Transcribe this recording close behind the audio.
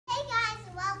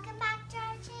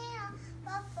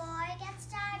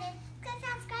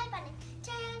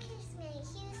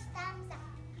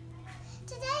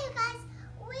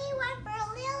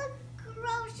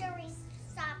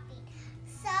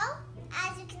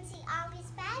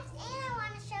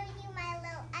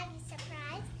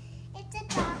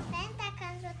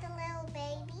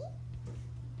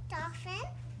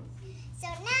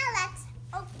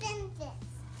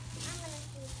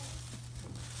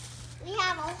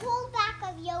whole pack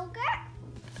of yogurt.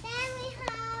 Then we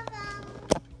have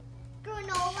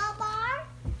granola bar.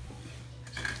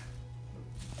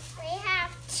 We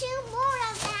have 2 more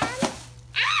of them.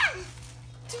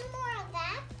 2 more of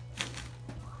them.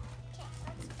 Okay,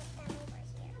 let's put them over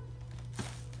here.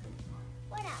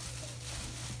 What else?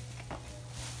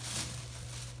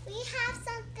 We have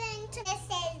something to. This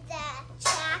is the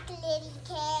chocolatey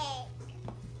cake.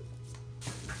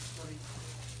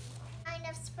 Kind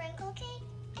of sprinkle cake.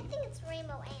 I think it's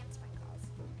rainbow and sprinkles.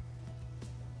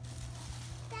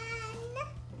 Then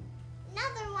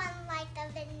another one like the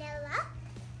vanilla.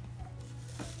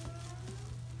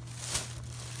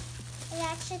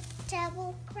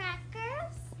 Vegetable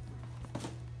crackers.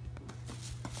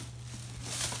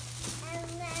 And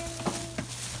then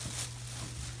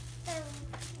the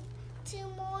 2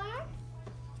 more.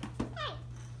 Hey,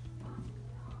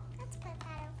 let's put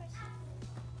that over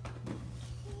here.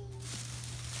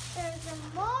 There's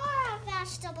more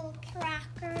vegetable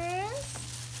crackers.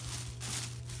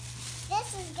 This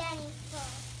is getting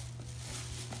full.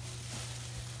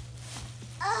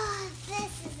 Oh,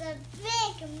 this is a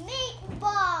big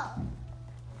meatball.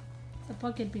 It's a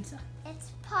pocket pizza.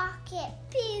 It's pocket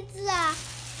pizza.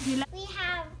 Do you like? We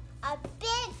have a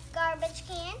big garbage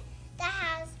can that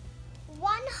has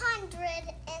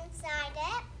 100 inside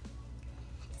it.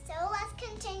 So let's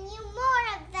continue more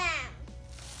of them.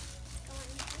 Let's go in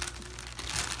here.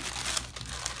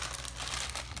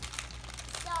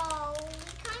 So we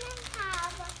kind of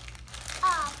have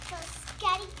a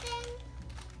spaghetti thing.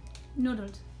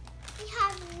 Noodles. We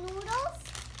have noodles,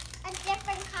 a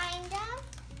different kind of.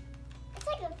 It's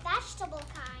like a vegetable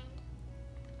kind.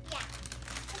 Yeah.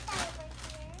 Put that over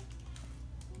here.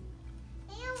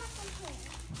 And what's in here?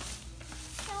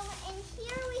 So in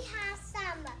here we have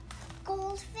some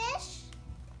goldfish.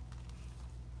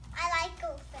 I like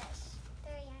goldfish.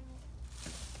 They're yummy.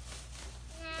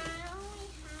 Now we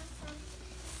have some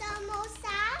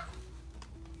samosa.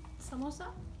 Samosa?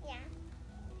 Yeah.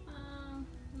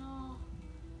 No.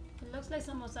 It looks like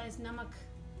samosa is namak.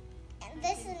 And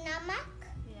this is namak.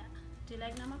 Yeah. Do you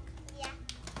like namak? Yeah.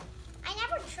 I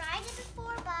never tried it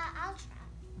before, but I'll try.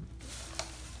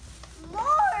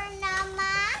 More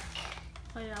namak.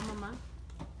 For your mama.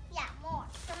 Yeah, more.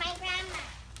 For my grandma.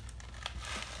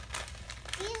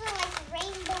 These are like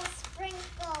rainbow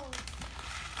sprinkles.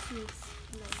 Sweets.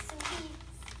 Like. Sweets.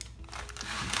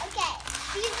 Okay,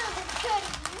 these are the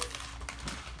goodies.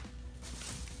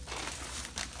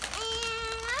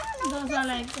 And I don't know. Those are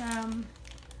like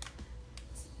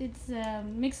it's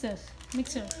mixer. The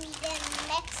mixer.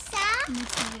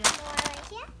 Mixer, yeah. More right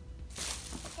here.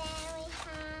 Then we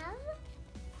have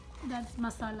That's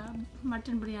masala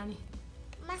mutton biryani.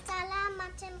 masala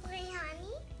mutton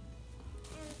biryani.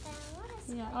 And then what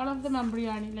is Yeah, all of them are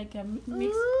biryani, like a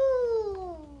mix.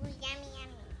 Ooh, yummy,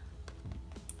 yummy.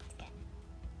 It's good.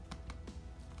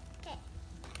 Okay.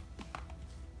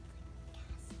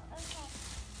 Okay.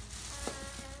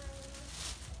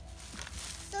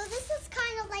 So this is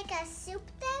kind of like a soup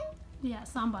thing. Yeah,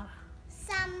 sambar.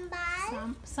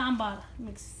 Sambal. Sambar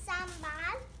mix.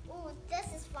 Sambal. Ooh, this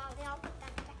is falling. I'll put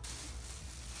that back.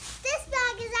 This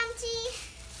bag is empty.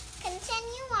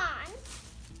 Continue on.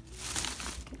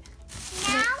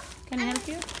 Now. Can I help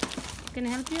you? Can I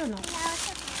help you or no? No, it's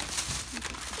okay.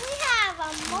 We have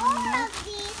more of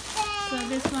these things. So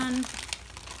this one,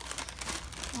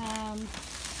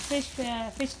 fish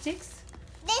sticks.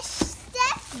 This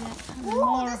stick. Yeah, and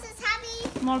Ooh, this is heavy.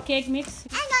 more cake mix.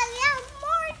 And we have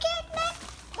more cake mix,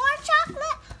 more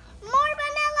chocolate, more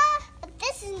vanilla. But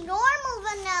this is normal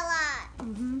vanilla.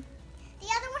 The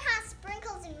other one has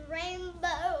sprinkles and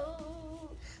rainbow.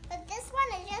 But this one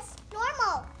is just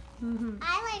normal.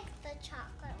 I like the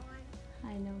chocolate one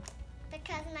I know.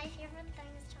 because my favorite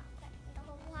thing is chocolate. The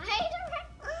whole wide.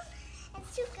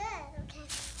 It's too good. Okay.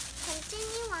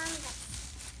 Continue on this.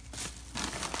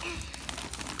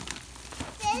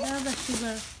 That's the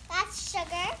sugar. That's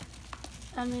sugar.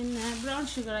 I mean brown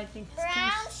sugar, I think.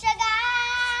 Brown sugar.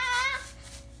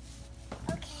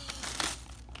 Okay.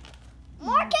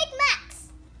 More cake mix.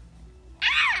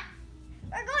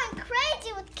 We're going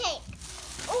crazy with cake.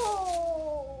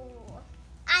 Ooh.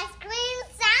 Ice cream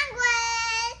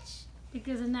sandwich.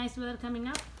 Because of nice weather coming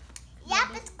up.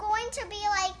 Yep, it's going to be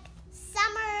like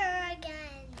summer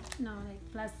again. No, like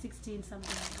plus 16 something.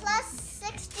 Like that. Plus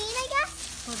 16, I guess.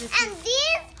 For this And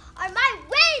these are my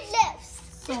weight lifts.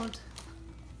 salt.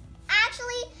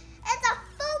 Actually, it's a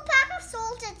full pack of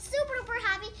salt. It's super duper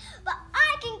heavy, but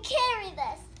I can carry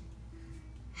this.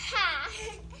 Ha!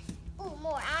 Ooh,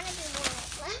 more. I want to do more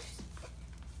left.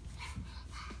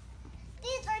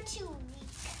 These are too weak.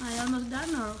 Are you almost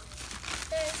done or?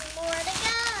 There's more to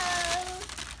go.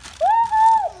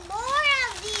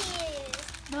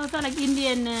 Those are like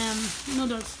Indian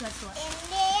noodles. That's why.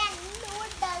 Indian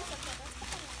noodles. Okay, let's put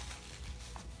them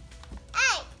there.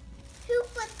 Hey, who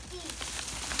put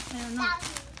these? I don't know.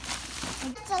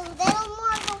 It's a little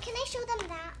more. Oh, can I show them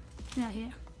that? Yeah,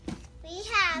 here. We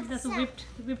have That's some.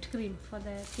 whipped cream for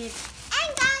the cake.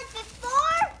 And guys,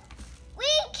 before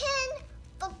we can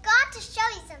forgot to show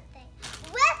you something.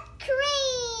 Whipped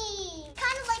cream,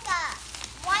 kind of like a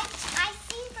white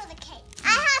icing for the cake.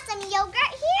 I have some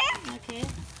yogurt here. Okay.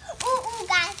 Ooh,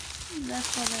 guys. That's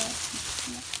for the.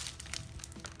 Yeah.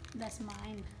 That's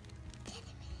mine.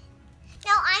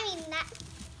 No, I mean that.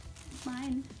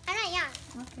 Mine. I'm not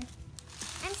young. Okay.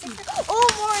 I'm 6. Ooh,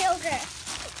 more yogurt.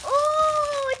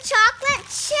 Ooh, chocolate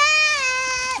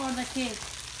chip For the cake.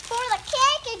 for the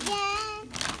cake again.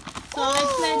 So I'll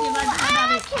explain to you what are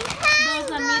I these. can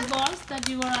Those are have them. meatballs that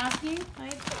you were asking,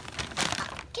 right?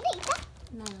 Can I eat that?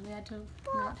 No, we have to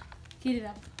not heat it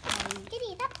up. Can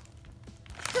I eat that?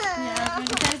 Yeah,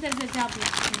 okay. There's a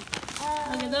chocolate.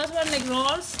 Okay, those were like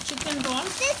rolls, chicken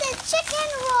rolls. This is chicken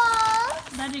roll.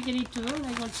 That you can eat too.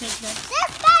 I will check that.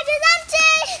 This bag is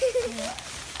empty. Yeah.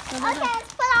 So, Okay, those are,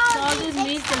 let's put so all all these these.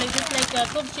 meats are like just like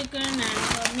cooked chicken and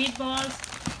meatballs.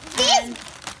 These And,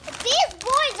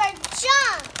 boys are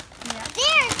junk. yeah.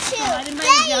 They're too. I didn't buy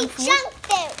They junk eat food. junk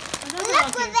food. Those Look are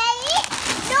what okay. they eat.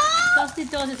 No,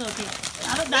 Toasted toast is okay.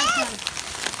 That's one.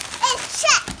 it's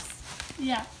chips.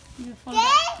 Yeah. You Okay.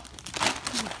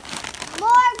 forgot.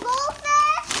 More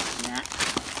goldfish. Yeah.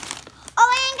 Oh,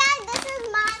 and guys, this is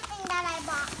my thing that I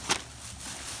bought.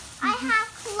 I have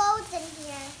clothes in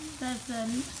here. That's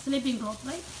sleeping cloth,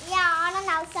 right? Yeah, on an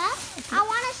Elsa. I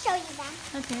want to show you them.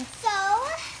 Okay. So,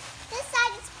 this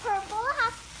side is purple,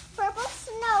 has purple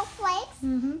snowflakes.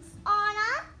 Mm-hmm.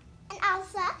 Anna and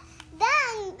Elsa.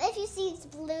 Then, if you see these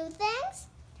blue things,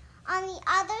 on the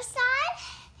other side,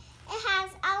 it has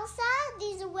Elsa,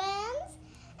 these wings,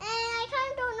 and I kind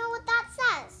of don't know what that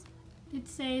says. It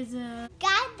says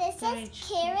Guys, this Carriage. is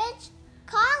carriage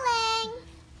calling.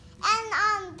 And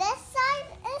on this side,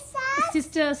 it says,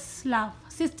 sister's love.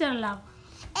 Sister love.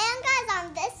 and guys,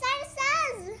 on this side, it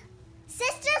says,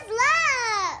 sister's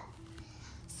love.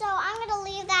 So, I'm going to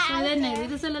leave that So out then there.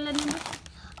 this is a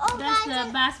Oh, that's guys,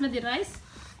 the basmati rice.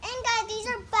 and guys, these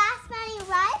are basmati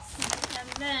rice. And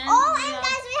then Oh, we and have-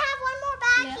 guys, we have one more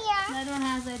bag yeah, here. that one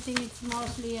has, I think it's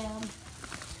mostly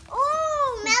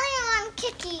Ooh, melon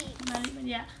kiki.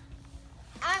 yeah.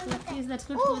 Um, So please, that's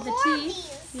good Ooh, for the more of tea.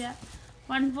 these. Yeah.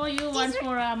 One for you, one These are-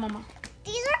 for mama.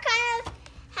 These are kind of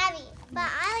heavy, but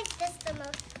I like this the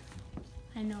most.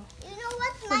 I know. You know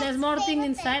what's So my there's more thing favorite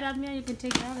inside, Admia. You can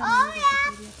take it out. And Oh, then you yeah.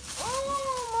 can take it.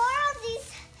 Ooh, more of these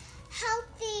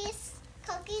healthy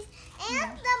cookies.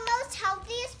 And the most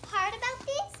healthiest part about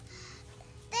these,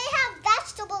 they have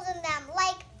vegetables in them.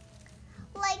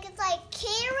 Like it's like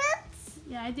carrots.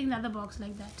 Yeah, I think the other box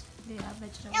like that. They have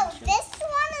vegetables. No, Sure. this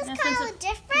one is That's kind also of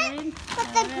different, green. but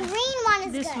the Yeah. green one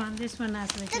is This good. this one has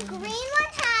The vegetables. green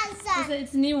one has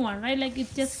It's new one, right? Like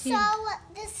it just came. so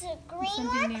this green Something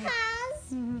one new. has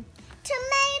Mm-hmm.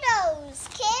 tomatoes,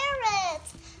 carrots,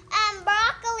 and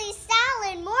broccoli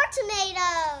salad. More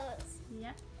tomatoes.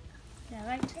 Yeah. Yeah,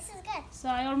 right. This is good. So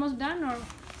I almost done or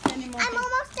any more? I'm thing?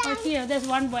 almost done. Oh, here, there's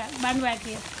one bag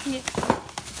here. Here.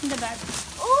 In the bag.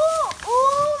 Ooh,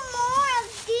 more of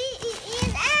these.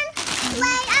 And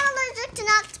like I'm allergic to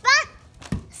nuts, but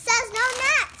says no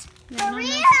nuts. Yeah, no,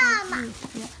 Freedom.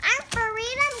 yeah. I'm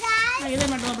freedom, guys. Okay, let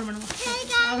me open it. Hey,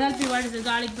 I'll guys. help you. What is it?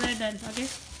 Garlic bread and okay.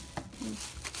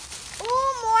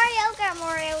 Ooh, more yogurt,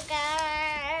 more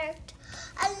yogurt.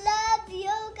 I love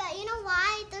yogurt. You know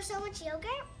why there's so much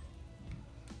yogurt?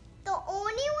 The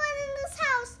only one in this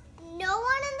house, no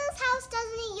one in this house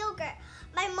doesn't eat yogurt.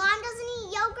 My mom doesn't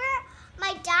eat yogurt.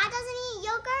 My dad doesn't eat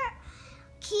yogurt.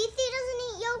 Keithy doesn't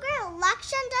eat yogurt.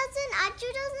 Lakshan doesn't. Aju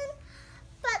doesn't.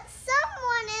 But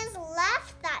someone is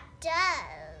left that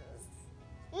does.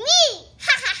 Me!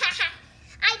 Ha ha ha ha!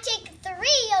 I take 3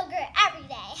 yogurt every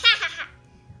day. Ha ha ha!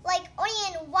 Like only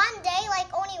in one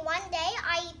day,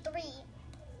 I eat 3.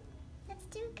 That's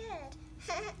too good.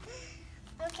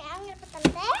 Okay, I'm gonna put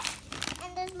them there.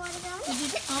 And there's more to go. Did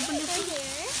you open this one?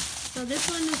 Here. So this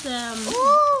one is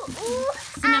Ooh,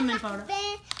 cinnamon powder.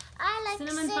 I like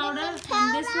Cinnamon powder.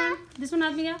 And this one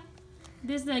Admia.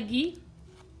 This is the ghee.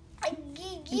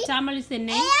 Ghee. Chamal is the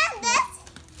name. And this,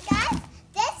 guys,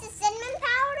 this is cinnamon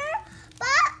powder,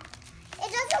 but it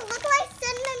doesn't look like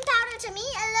cinnamon powder to me.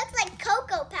 It looks like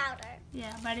cocoa powder.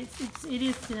 Yeah, but it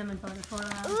is cinnamon powder for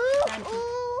pancake.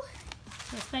 Ooh,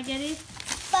 So spaghetti.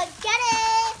 spaghetti.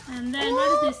 And then what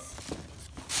is this?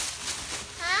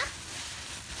 Huh?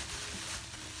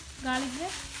 Garlic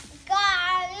bread.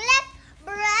 Garlic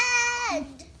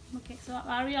bread. Okay, so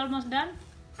are we almost done?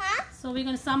 Huh? So we're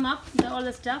gonna sum up all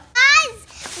the stuff. Guys,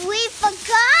 we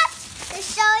forgot to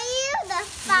show you the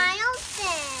final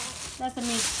thing. That's the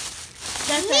meat.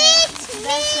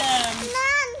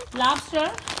 None. Lobster.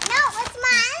 No, it's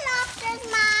mine. Lobster's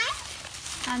mine.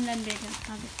 And then bacon.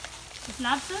 Okay. It's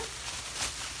lobster.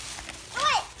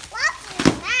 Wait,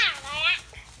 lobster's mine.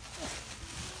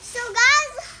 So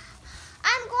guys,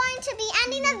 I'm going to be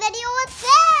ending the video with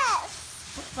this.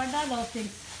 What are those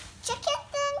things? Chicken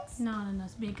things. No,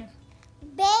 it's bacon.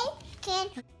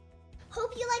 Bacon.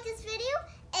 Hope you like this video.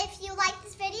 If you like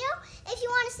this video, if you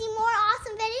want to see more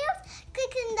awesome videos,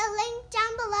 click in the link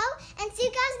down below and see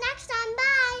you guys next time.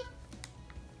 Bye.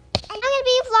 And I'm going to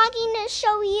be vlogging to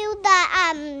show you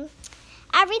the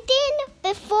everything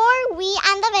before we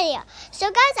end the video. So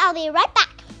guys, I'll be right back.